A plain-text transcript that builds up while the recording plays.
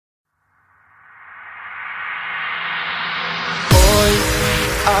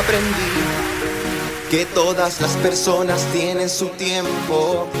Aprendí que todas las personas tienen su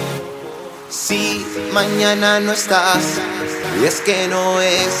tiempo. Si mañana no estás, y es que no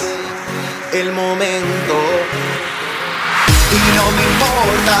es el momento. Y no me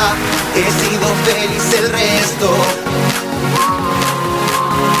importa, he sido feliz el resto.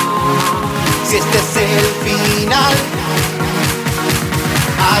 Si este es el final,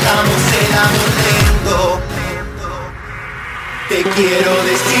 hagamos el amor lento. Te quiero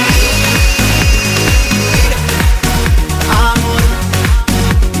decir, amor,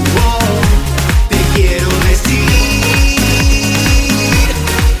 oh, te quiero decir,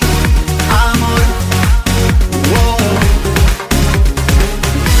 amor, oh,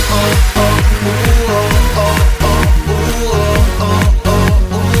 oh, oh, oh, oh, oh, oh, oh,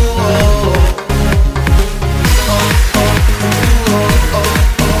 oh,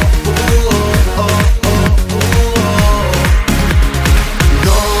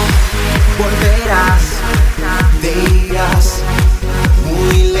 volverás, te irás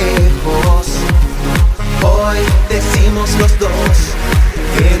muy lejos. Hoy decimos los dos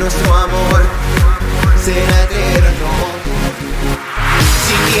que nuestro amor será eterno.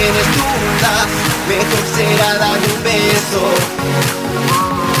 Si tienes dudas, mejor será dar un beso.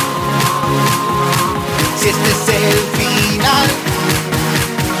 Si este es el final,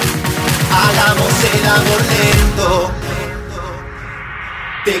 hagamos el amor lento.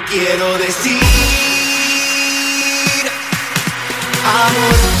 Te quiero decir,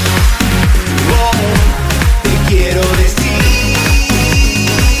 amor, oh, te quiero decir,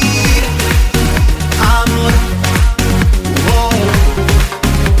 amor, oh,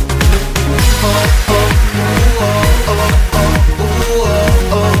 oh, oh, oh, oh,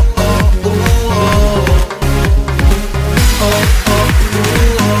 oh, oh, oh,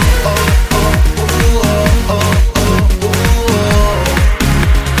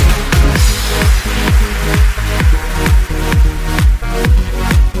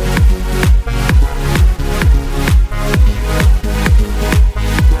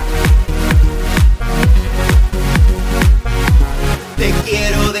 te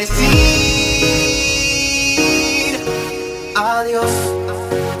quiero decir adiós.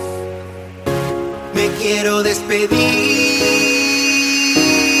 Me quiero despedir,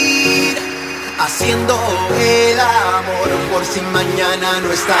 haciendo el amor por si mañana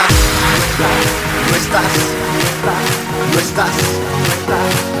no estás, no estás, no estás,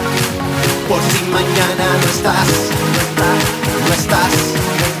 por si mañana no estás, no estás,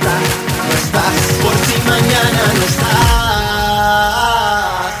 no estás, por si mañana no estás.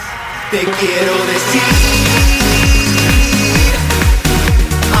 Te quiero decir,